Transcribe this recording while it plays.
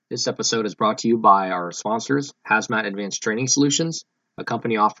This episode is brought to you by our sponsors, Hazmat Advanced Training Solutions, a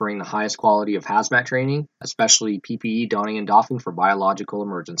company offering the highest quality of hazmat training, especially PPE donning and doffing for biological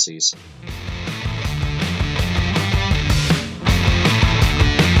emergencies.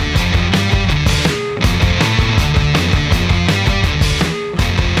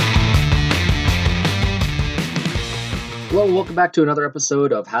 Hello, and welcome back to another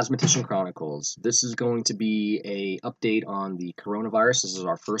episode of Hazmatician Chronicles. This is going to be a update on the coronavirus. This is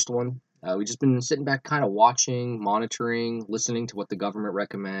our first one. We've just been sitting back kind of watching, monitoring, listening to what the government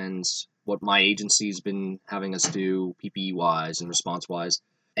recommends, what my agency's been having us do PPE-wise and response-wise.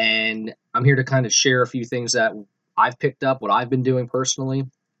 And I'm here to kind of share a few things that I've picked up, what I've been doing personally,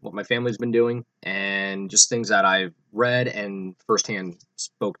 what my family's been doing, and just things that I've read and firsthand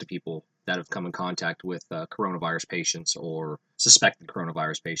spoke to people that have come in contact with coronavirus patients or suspected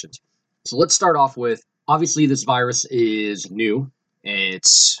coronavirus patients. So let's start off with, obviously this virus is new.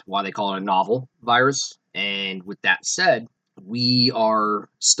 It's why they call it a novel virus. And with that said, we are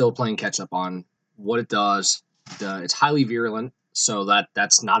still playing catch up on what it does. It's highly virulent, so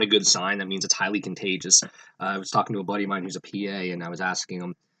that's not a good sign. That means it's highly contagious. I was talking to a buddy of mine who's a PA, and I was asking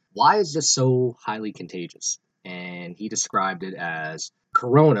him, why is this so highly contagious? And he described it as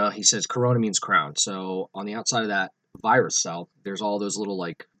corona. He says corona means crown. So on the outside of that virus cell, there's all those little,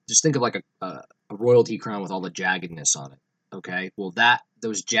 just think of like a royalty crown with all the jaggedness on it. Okay, well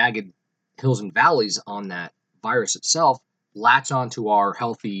those jagged hills and valleys on that virus itself latch onto our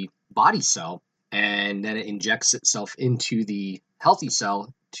healthy body cell, and then it injects itself into the healthy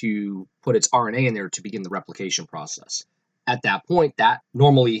cell to put its RNA in there to begin the replication process. At that point, that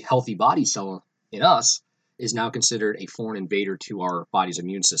normally healthy body cell in us is now considered a foreign invader to our body's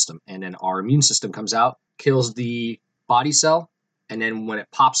immune system. And then our immune system comes out, kills the body cell, and then when it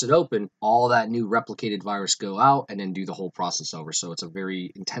pops it open, all that new replicated virus go out and then do the whole process over. So it's a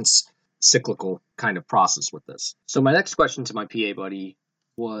very intense cyclical kind of process with this. So my next question to my PA buddy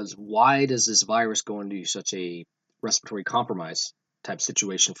was, why does this virus go into such a respiratory compromise type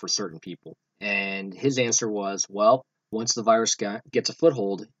situation for certain people? And his answer was, well, once the virus gets a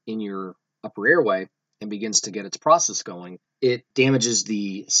foothold in your upper airway and begins to get its process going, it damages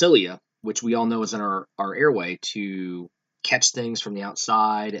the cilia, which we all know is in our airway, to catch things from the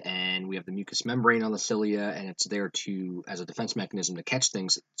outside, and we have the mucous membrane on the cilia, and it's there to as a defense mechanism to catch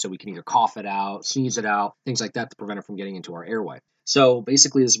things, so we can either cough it out, sneeze it out, things like that to prevent it from getting into our airway. So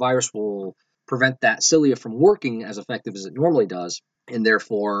basically this virus will prevent that cilia from working as effective as it normally does, and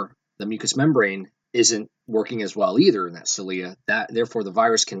therefore the mucous membrane isn't working as well either in that cilia. Therefore the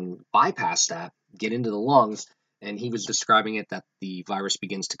virus can bypass that, get into the lungs, and he was describing it that the virus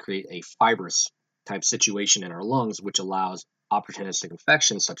begins to create a fibrous type situation in our lungs, which allows opportunistic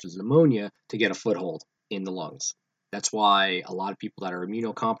infections such as pneumonia to get a foothold in the lungs. That's why a lot of people that are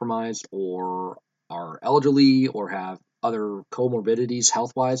immunocompromised or are elderly or have other comorbidities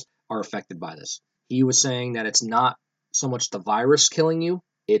health-wise are affected by this. He was saying that it's not so much the virus killing you,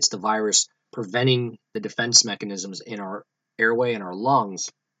 it's the virus preventing the defense mechanisms in our airway and our lungs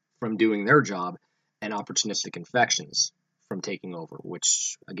from doing their job, and opportunistic infections from taking over,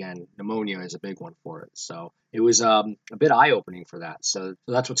 which, again, pneumonia is a big one for it. So it was a bit eye-opening for that. So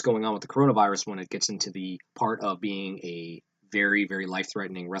that's what's going on with the coronavirus when it gets into the part of being a very, very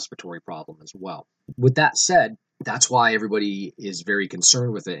life-threatening respiratory problem as well. With that said, that's why everybody is very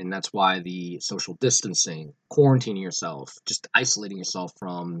concerned with it, and that's why the social distancing, quarantining yourself, just isolating yourself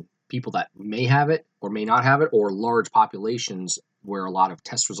from people that may have it or may not have it, or large populations where a lot of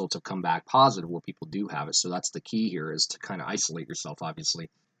test results have come back positive where people do have it. So that's the key here, is to kind of isolate yourself, obviously.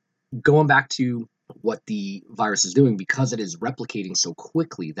 Going back to what the virus is doing, because it is replicating so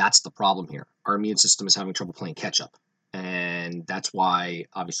quickly, that's the problem here. Our immune system is having trouble playing catch up. And that's why,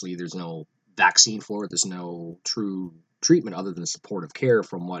 obviously, there's no vaccine for it. There's no true treatment other than supportive care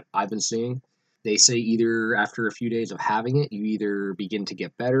from what I've been seeing. They say either after a few days of having it, you either begin to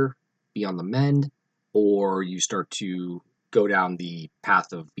get better, be on the mend, or you start to go down the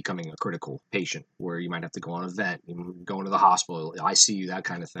path of becoming a critical patient where you might have to go on a vent, go into the hospital, ICU, that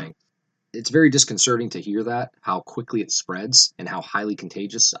kind of thing. It's very disconcerting to hear that, how quickly it spreads and how highly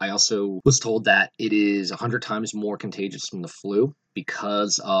contagious. I also was told that it is 100 times more contagious than the flu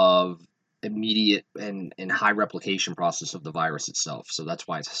because of immediate and high replication process of the virus itself. So that's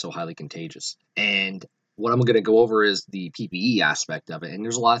why it's so highly contagious. And what I'm going to go over is the PPE aspect of it. And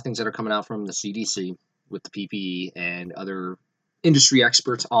there's a lot of things that are coming out from the CDC with the PPE and other industry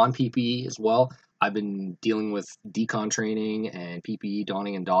experts on PPE as well. I've been dealing with decon training and PPE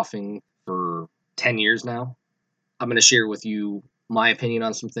donning and doffing for 10 years now. I'm going to share with you my opinion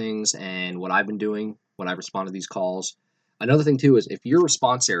on some things and what I've been doing when I respond to these calls. Another thing too is if your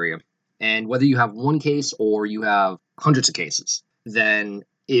response area, and whether you have one case or you have hundreds of cases, then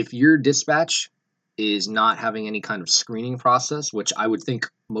if your dispatch is not having any kind of screening process, which I would think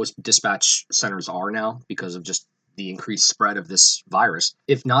most dispatch centers are now because of just the increased spread of this virus.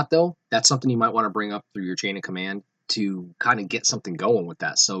 If not, though, that's something you might want to bring up through your chain of command to kind of get something going with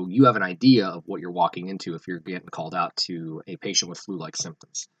that. So you have an idea of what you're walking into if you're getting called out to a patient with flu-like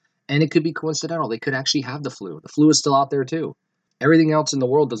symptoms. And it could be coincidental. They could actually have the flu. The flu is still out there too. Everything else in the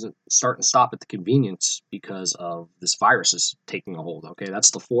world doesn't start and stop at the convenience because of this virus is taking a hold. Okay,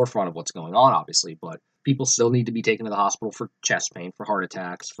 that's the forefront of what's going on, obviously, but people still need to be taken to the hospital for chest pain, for heart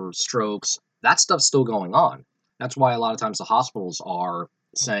attacks, for strokes. That stuff's still going on. That's why a lot of times the hospitals are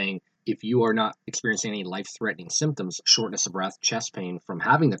saying if you are not experiencing any life-threatening symptoms, shortness of breath, chest pain from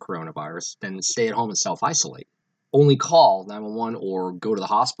having the coronavirus, then stay at home and self-isolate. Only call 911 or go to the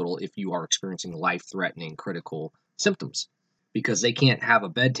hospital if you are experiencing life-threatening critical symptoms, because they can't have a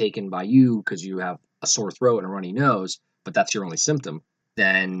bed taken by you because you have a sore throat and a runny nose, but that's your only symptom.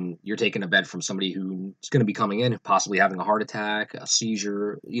 Then you're taking a bed from somebody who's going to be coming in, possibly having a heart attack, a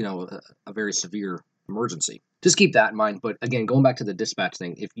seizure, a very severe emergency. Just keep that in mind. But again, going back to the dispatch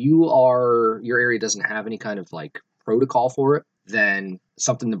thing, if your area doesn't have any kind of like protocol for it, then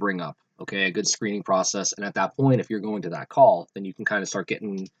something to bring up. Okay, a good screening process. And at that point, if you're going to that call, then you can kind of start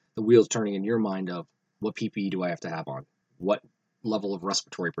getting the wheels turning in your mind of what PPE do I have to have on? What level of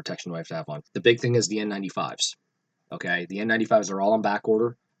respiratory protection do I have to have on? The big thing is the N95s. Okay, the N95s are all on back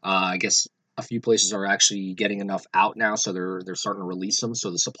order. I guess a few places are actually getting enough out now, so they're starting to release them.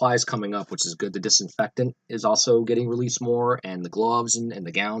 So the supply is coming up, which is good. The disinfectant is also getting released more, and the gloves and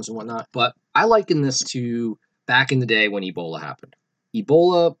the gowns and whatnot. But I liken this to back in the day when Ebola happened.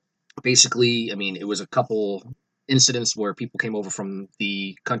 Ebola, basically, I mean, it was a couple incidents where people came over from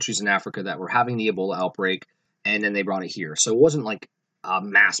the countries in Africa that were having the Ebola outbreak, and then they brought it here. So it wasn't like a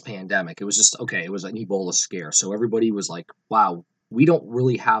mass pandemic. It was just, okay, it was an Ebola scare. So everybody was like, wow, we don't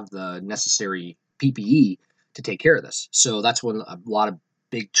really have the necessary PPE to take care of this. So that's when a lot of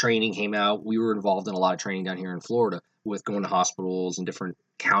big training came out. We were involved in a lot of training down here in Florida with going to hospitals and different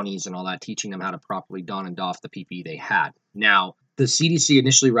counties and all that, teaching them how to properly don and doff the PPE they had. Now, the CDC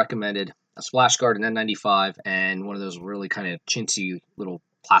initially recommended a splash guard, an N95, and one of those really kind of chintzy little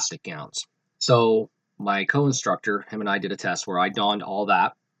plastic gowns. So my co-instructor, him and I did a test where I donned all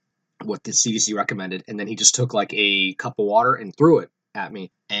that, what the CDC recommended, and then he just took like a cup of water and threw it at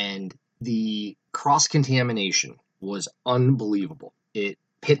me, and the cross-contamination was unbelievable. It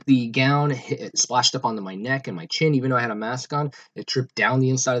hit the gown, it splashed up onto my neck and my chin, even though I had a mask on. It dripped down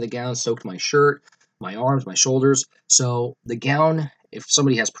the inside of the gown, soaked my shirt, my arms, my shoulders. So the gown, if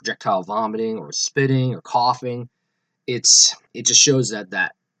somebody has projectile vomiting or spitting or coughing, it just shows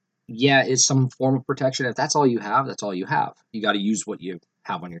that yeah, it's some form of protection. If that's all you have, that's all you have. You got to use what you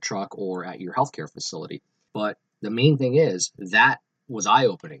have on your truck or at your healthcare facility. But the main thing is that was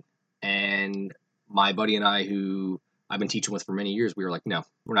eye-opening. And my buddy and I, who I've been teaching with for many years, we were like, no,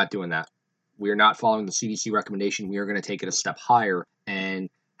 we're not doing that. We are not following the CDC recommendation. We are going to take it a step higher and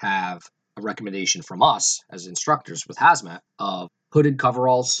have a recommendation from us as instructors with hazmat of hooded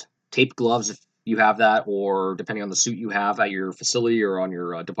coveralls, taped gloves if you have that, or depending on the suit you have at your facility or on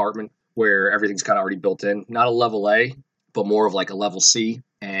your department, where everything's kind of already built in. Not a level A, but more of like a level C.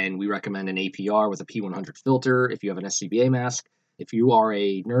 And we recommend an APR with a P100 filter if you have an SCBA mask. If you are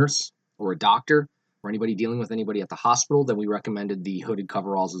a nurse or a doctor or anybody dealing with anybody at the hospital, then we recommended the hooded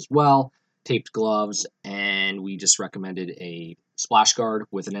coveralls as well, taped gloves, and we just recommended a splash guard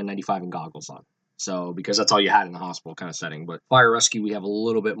with an N95 and goggles on. So, because that's all you had in the hospital kind of setting. But fire rescue, we have a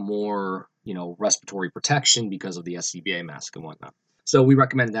little bit more, respiratory protection because of the SCBA mask and whatnot. So we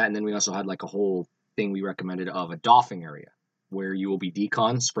recommended that. And then we also had like a whole thing we recommended of a doffing area where you will be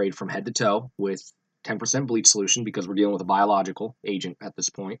decon sprayed from head to toe with 10% bleach solution, because we're dealing with a biological agent at this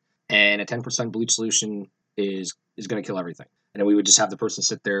point. And a 10% bleach solution is going to kill everything. And then we would just have the person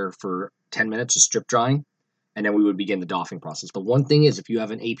sit there for 10 minutes, just strip drying. And then we would begin the doffing process. The one thing is, if you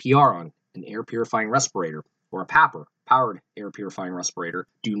have an APR on, an air purifying respirator, or a PAPR, powered air purifying respirator,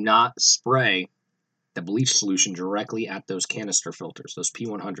 do not spray the bleach solution directly at those canister filters, those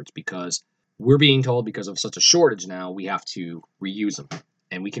P100s, because we're being told because of such a shortage now, we have to reuse them.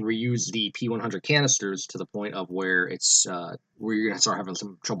 And we can reuse the P100 canisters to the point of where it's where you're going to start having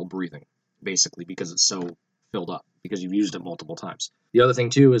some trouble breathing, basically, because it's so filled up, because you've used it multiple times. The other thing,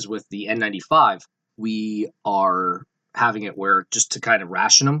 too, is with the N95, we are having it where, just to kind of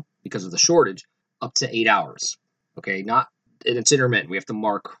ration them because of the shortage, up to 8 hours. Okay, not it's intermittent. We have to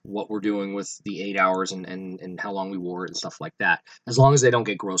mark what we're doing with the 8 hours and how long we wore it and stuff like that, as long as they don't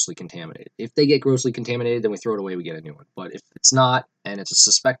get grossly contaminated. If they get grossly contaminated, then we throw it away, we get a new one. But if it's not, and it's a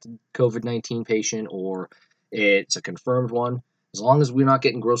suspected COVID-19 patient or it's a confirmed one, as long as we're not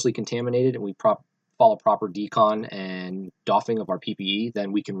getting grossly contaminated and we follow proper decon and doffing of our PPE,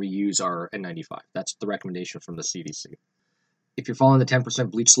 then we can reuse our N95. That's the recommendation from the CDC. If you're following the 10%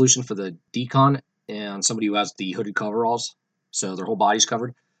 bleach solution for the decon and somebody who has the hooded coveralls, so their whole body's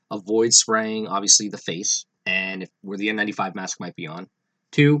covered, avoid spraying, obviously, the face, and where the N95 mask might be on.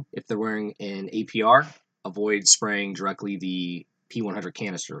 2, if they're wearing an APR, avoid spraying directly the P100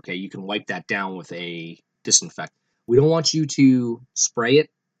 canister, okay? You can wipe that down with a disinfectant. We don't want you to spray it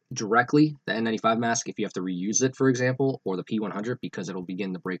directly, the N95 mask, if you have to reuse it, for example, or the P100, because it'll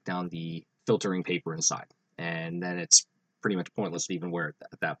begin to break down the filtering paper inside. And then it's pretty much pointless to even wear it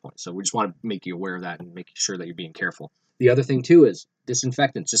at that point. So we just want to make you aware of that and make sure that you're being careful. The other thing too is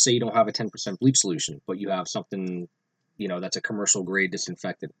disinfectants. Just say you don't have a 10% bleach solution, but you have something, that's a commercial grade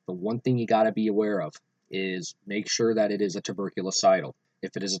disinfectant. The one thing you got to be aware of is make sure that it is a tuberculocidal.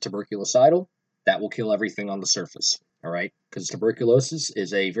 If it is a tuberculocidal, that will kill everything on the surface. All right, because tuberculosis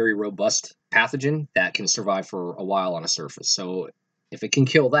is a very robust pathogen that can survive for a while on a surface. So if it can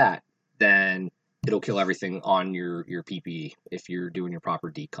kill that, then it'll kill everything on your PPE if you're doing your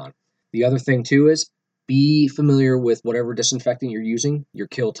proper decon. The other thing too is be familiar with whatever disinfectant you're using, your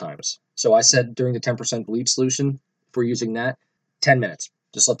kill times. So I said during the 10% bleach solution, if we're using that, 10 minutes.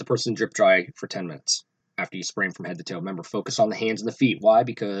 Just let the person drip dry for 10 minutes after you spray them from head to toe. Remember, focus on the hands and the feet. Why?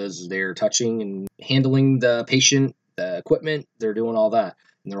 Because they're touching and handling the patient, the equipment, they're doing all that.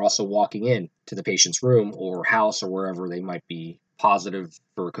 And they're also walking in to the patient's room or house or wherever they might be positive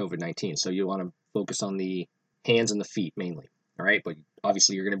for COVID-19. So you want to focus on the hands and the feet mainly. All right, but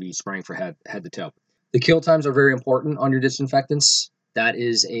obviously you're going to be spraying for head to toe. The kill times are very important on your disinfectants. That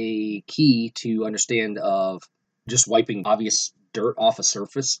is a key to understand of just wiping obvious dirt off a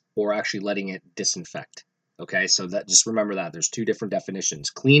surface or actually letting it disinfect. Okay, so that just remember that there's two different definitions.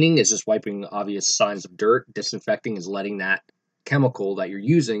 Cleaning is just wiping obvious signs of dirt. Disinfecting is letting that chemical that you're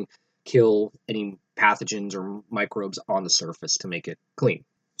using kill any pathogens or microbes on the surface to make it clean.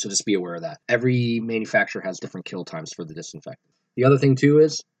 So just be aware of that. Every manufacturer has different kill times for the disinfectant. The other thing too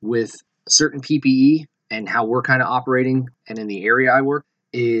is with certain PPE and how we're kind of operating and in the area I work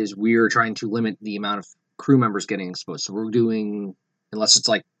is we're trying to limit the amount of crew members getting exposed. So we're doing, unless it's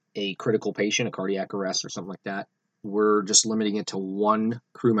like a critical patient, a cardiac arrest or something like that, we're just limiting it to one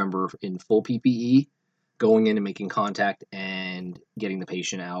crew member in full PPE going in and making contact and getting the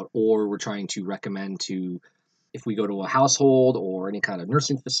patient out. Or we're trying to recommend to, if we go to a household or any kind of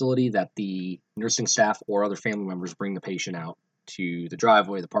nursing facility, that the nursing staff or other family members bring the patient out to the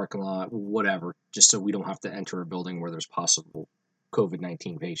driveway, the parking lot, whatever, just so we don't have to enter a building where there's possible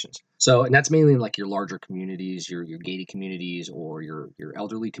COVID-19 patients. So, and that's mainly in like your larger communities, your gated communities, or your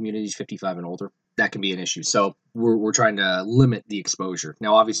elderly communities, 55 and older. That can be an issue. So we're trying to limit the exposure.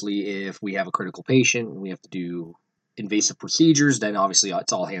 Now, obviously, if we have a critical patient and we have to do invasive procedures, then obviously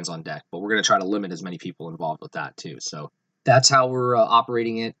it's all hands on deck. But we're going to try to limit as many people involved with that too. So that's how we're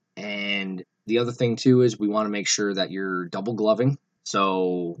operating it. And the other thing too is we want to make sure that you're double gloving.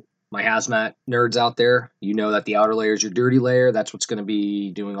 So my hazmat nerds out there, you know that the outer layer is your dirty layer. That's what's going to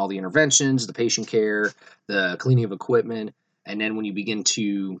be doing all the interventions, the patient care, the cleaning of equipment. And then when you begin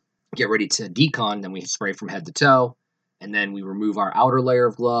to get ready to decon, then we spray from head to toe. And then we remove our outer layer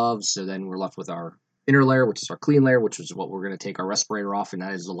of gloves. So then we're left with our inner layer, which is our clean layer, which is what we're going to take our respirator off. And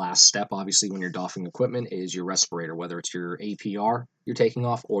that is the last step, obviously, when you're doffing equipment, is your respirator, whether it's your APR you're taking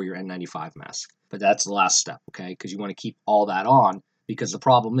off or your N95 mask. But that's the last step, okay? Because you want to keep all that on. Because the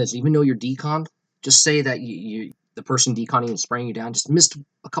problem is, even though you're deconned, just say that the person deconning and spraying you down just missed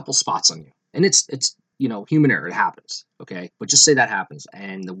a couple spots on you. And it's human error. It happens, okay? But just say that happens.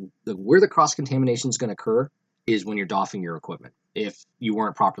 And where the cross-contamination is going to occur is when you're doffing your equipment, if you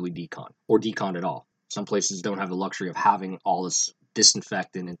weren't properly deconned or deconned at all. Some places don't have the luxury of having all this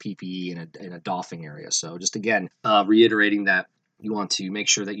disinfectant and PPE in a doffing area. So just again, reiterating that you want to make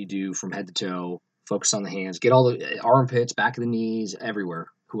sure that you do from head to toe, focus on the hands, get all the armpits, back of the knees, everywhere,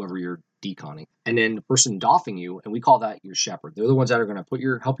 whoever you're deconning. And then the person doffing you, and we call that your shepherd. They're the ones that are going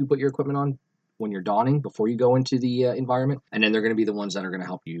to help you put your equipment on when you're donning before you go into the environment. And then they're going to be the ones that are going to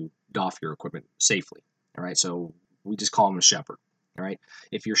help you doff your equipment safely. All right. So we just call them a shepherd. All right.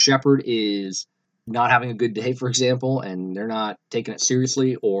 If your shepherd is not having a good day, for example, and they're not taking it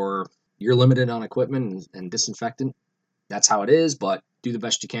seriously, or you're limited on equipment and disinfectant, that's how it is, but do the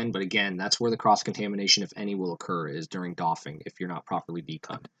best you can. But again, that's where the cross-contamination, if any, will occur, is during doffing if you're not properly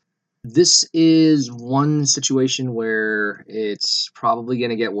deconned. This is one situation where it's probably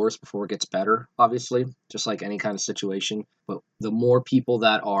going to get worse before it gets better, obviously, just like any kind of situation. But the more people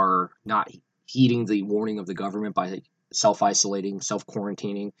that are not heeding the warning of the government by self isolating, self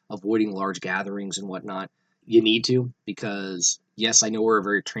quarantining, avoiding large gatherings and whatnot, you need to, because yes, I know we're a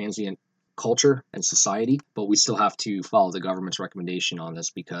very transient culture and society, but we still have to follow the government's recommendation on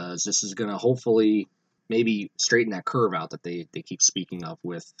this because this is going to hopefully maybe straighten that curve out that they keep speaking of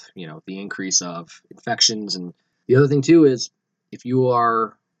with the increase of infections. And the other thing too is if you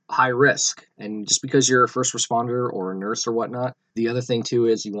are high risk, and just because you're a first responder or a nurse or whatnot, the other thing too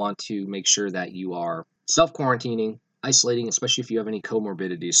is you want to make sure that you are self quarantining, isolating, especially if you have any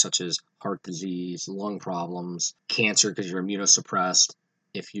comorbidities such as heart disease, lung problems, cancer because you're immunosuppressed,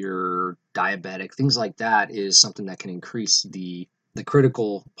 if you're diabetic, things like that is something that can increase the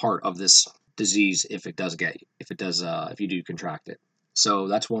critical part of this disease if you do contract it. So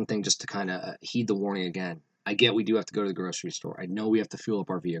that's one thing, just to kind of heed the warning again. I get we do have to go to the grocery store. I know we have to fuel up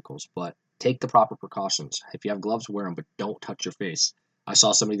our vehicles, but take the proper precautions. If you have gloves, wear them, but don't touch your face. I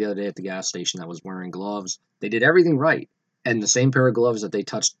saw somebody the other day at the gas station that was wearing gloves. They did everything right. And the same pair of gloves that they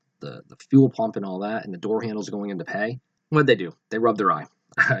touched the fuel pump and all that, and the door handles going into pay, what'd they do? They rubbed their eye.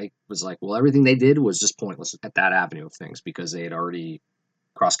 I was like, well, everything they did was just pointless at that avenue of things because they had already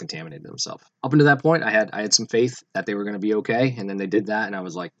cross contaminated themselves. Up until that point, I had some faith that they were going to be okay, and then they did that, and I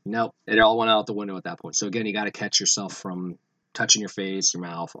was like, nope, it all went out the window at that point. So again, you got to catch yourself from touching your face, your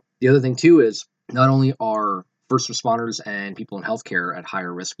mouth. The other thing too is not only are first responders and people in healthcare at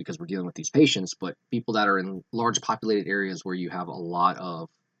higher risk because we're dealing with these patients, but people that are in large populated areas where you have a lot of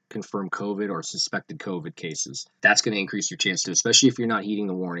confirmed COVID or suspected COVID cases. That's going to increase your chance to, especially if you're not heeding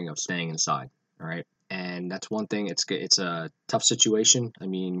the warning of staying inside. All right. And that's one thing. It's a tough situation. I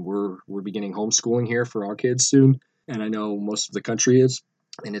mean, we're beginning homeschooling here for our kids soon, and I know most of the country is,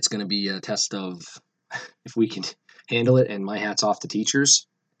 and it's going to be a test of if we can handle it. And my hat's off to teachers,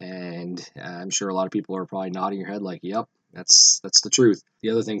 and I'm sure a lot of people are probably nodding your head like, "Yep, that's the truth." The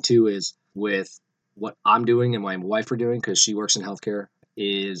other thing too is with what I'm doing and my wife are doing because she works in healthcare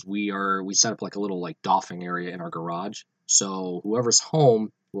is we set up like a little like doffing area in our garage. So whoever's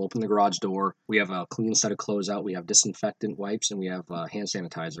home, we'll open the garage door. We have a clean set of clothes out. We have disinfectant wipes and we have hand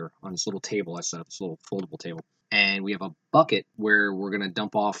sanitizer on this little table. I set up this little foldable table. And we have a bucket where we're going to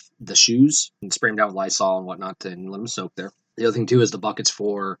dump off the shoes and spray them down with Lysol and whatnot and let them soak there. The other thing, too, is the buckets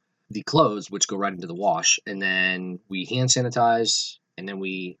for the clothes, which go right into the wash. And then we hand sanitize and then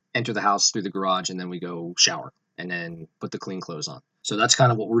we enter the house through the garage and then we go shower and then put the clean clothes on. So that's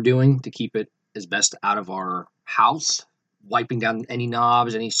kind of what we're doing to keep it as best out of our house, wiping down any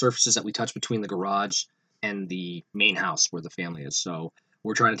knobs, any surfaces that we touch between the garage and the main house where the family is. So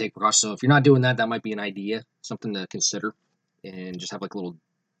we're trying to take precautions. So if you're not doing that, that might be an idea, something to consider, and just have like a little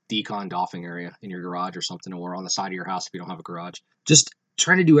decon doffing area in your garage or something, or on the side of your house if you don't have a garage. Just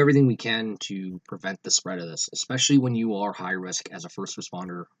trying to do everything we can to prevent the spread of this, especially when you are high risk as a first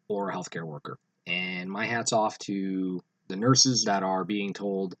responder or a healthcare worker. And my hat's off to the nurses that are being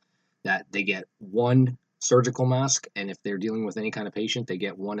told that they get one surgical mask, and if they're dealing with any kind of patient, they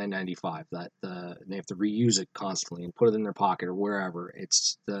get one N95. They have to reuse it constantly and put it in their pocket or wherever.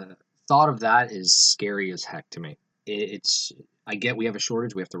 It's the thought of that is scary as heck to me. It's I get we have a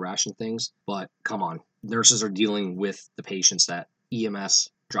shortage, we have to ration things, but come on, nurses are dealing with the patients that EMS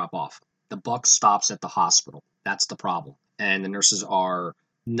drop off. The buck stops at the hospital. That's the problem, and the nurses are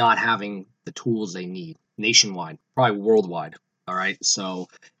not having the tools they need nationwide, probably worldwide. All right, so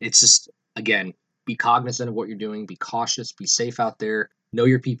it's just again, be cognizant of what you're doing, be cautious, be safe out there, know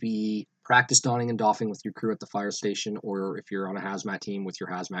your PPE, practice donning and doffing with your crew at the fire station, or if you're on a hazmat team with your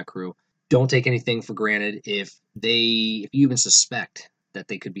hazmat crew. Don't take anything for granted. If you even suspect that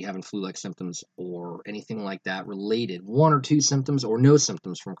they could be having flu-like symptoms or anything like that related, one or two symptoms or no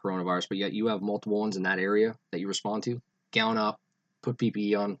symptoms from coronavirus, but yet you have multiple ones in that area that you respond to, gown up, put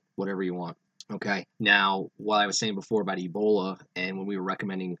PPE on, whatever you want. Okay. Now, what I was saying before about Ebola, and when we were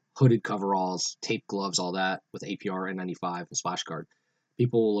recommending hooded coveralls, tape gloves, all that with APR N95 and splash guard,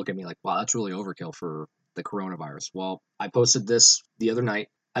 people will look at me like, wow, that's really overkill for the coronavirus. Well, I posted this the other night.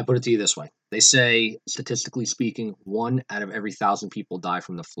 I put it to you this way. They say, statistically speaking, 1 out of every 1,000 people die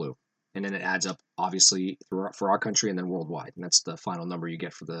from the flu. And then it adds up, obviously, for our country and then worldwide. And that's the final number you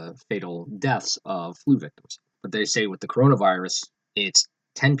get for the fatal deaths of flu victims. But they say with the coronavirus, it's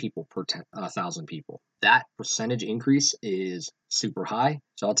 10 people per 1,000 people. That percentage increase is super high.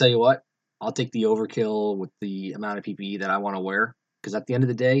 So I'll tell you what, I'll take the overkill with the amount of PPE that I want to wear. Because at the end of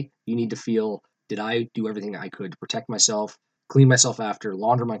the day, you need to feel, did I do everything I could to protect myself, clean myself after,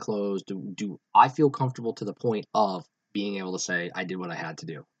 launder my clothes? Do I feel comfortable to the point of being able to say I did what I had to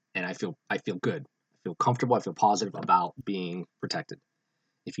do? and I feel good. I feel comfortable. I feel positive about being protected.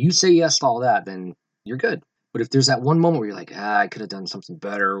 If you say yes to all that, then you're good. But if there's that one moment where you're like, I could have done something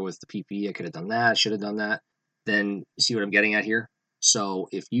better with the PPE, I could have done that, should have done that, then you see what I'm getting at here? So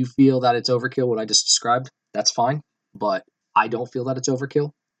if you feel that it's overkill, what I just described, that's fine. But I don't feel that it's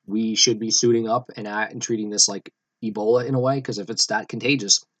overkill. We should be suiting up and treating this like Ebola in a way, because if it's that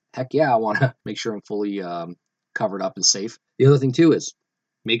contagious, heck yeah, I want to make sure I'm fully covered up and safe. The other thing too is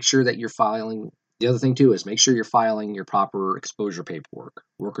make sure that you're filing the other thing too is make sure you're filing your proper exposure paperwork,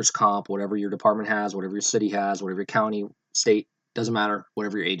 workers' comp, whatever your department has, whatever your city has, whatever your county, state, doesn't matter,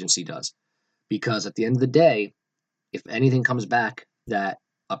 whatever your agency does. Because at the end of the day, if anything comes back that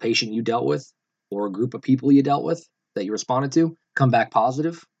a patient you dealt with or a group of people you dealt with that you responded to come back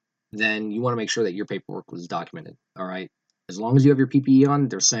positive, then you want to make sure that your paperwork was documented. All right. As long as you have your PPE on,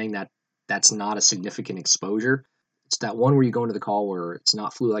 they're saying that that's not a significant exposure. It's that one where you go into the call where it's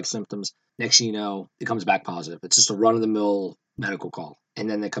not flu-like symptoms. Next thing you know, it comes back positive. It's just a run-of-the-mill medical call. And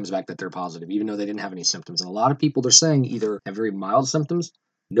then it comes back that they're positive, even though they didn't have any symptoms. And a lot of people, they're saying either have very mild symptoms,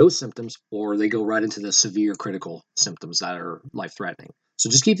 no symptoms, or they go right into the severe critical symptoms that are life-threatening. So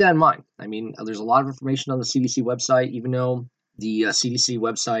just keep that in mind. I mean, there's a lot of information on the CDC website, even though the CDC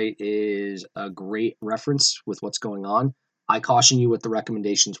website is a great reference with what's going on. I caution you with the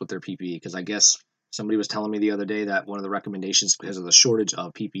recommendations with their PPE, because I guess somebody was telling me the other day that one of the recommendations, because of the shortage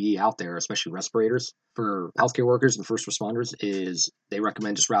of PPE out there, especially respirators for healthcare workers and first responders, is they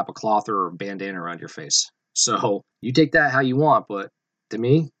recommend just wrap a cloth or a bandana around your face. So you take that how you want, but to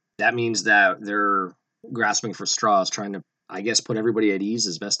me, that means that they're grasping for straws, trying to, I guess, put everybody at ease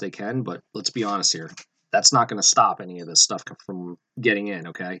as best they can. But let's be honest here. That's not going to stop any of this stuff from getting in,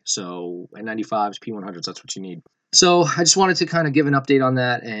 okay? So N95s, P100s, that's what you need. So I just wanted to kind of give an update on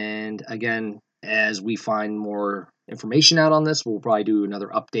that. And again, as we find more information out on this, we'll probably do another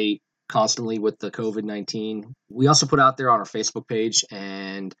update constantly with the COVID-19. We also put out there on our Facebook page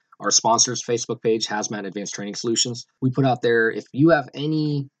and our sponsors' Facebook page, Hazmat Advanced Training Solutions. We put out there, if you have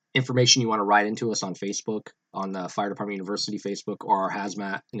any information you want to write into us on Facebook, on the Fire Department University Facebook, or our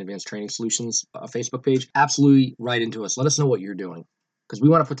Hazmat and Advanced Training Solutions Facebook page, absolutely write into us. Let us know what you're doing, because we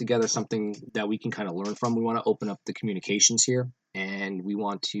want to put together something that we can kind of learn from. We want to open up the communications here, and we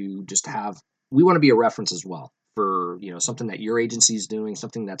want to be a reference as well for, something that your agency is doing,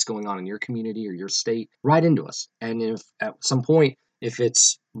 something that's going on in your community or your state. Write into us. And if at some point, if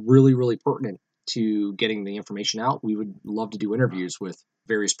it's really, really pertinent to getting the information out, we would love to do interviews with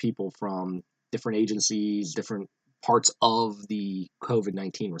various people from different agencies, different parts of the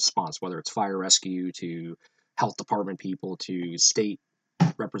COVID-19 response, whether it's fire rescue to health department people to state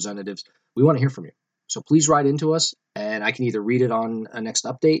representatives. We want to hear from you. So please write into us, and I can either read it on a next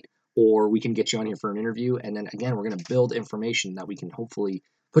update, or we can get you on here for an interview. And then again, we're going to build information that we can hopefully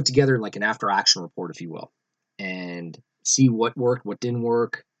put together like an after action report, if you will, and see what worked, what didn't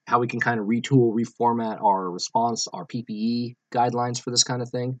work, how we can kind of retool, reformat our response, our PPE guidelines for this kind of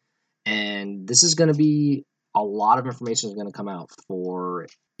thing. And this is going to be a lot of information is going to come out for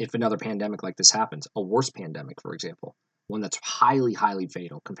if another pandemic like this happens, a worse pandemic, for example, one that's highly, highly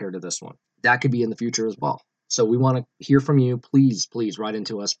fatal compared to this one. That could be in the future as well. So we want to hear from you. Please, please write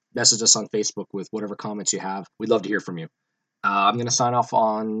into us, message us on Facebook with whatever comments you have. We'd love to hear from you. I'm going to sign off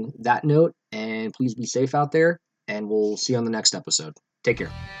on that note, and please be safe out there, and we'll see you on the next episode. Take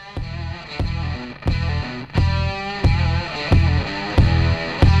care.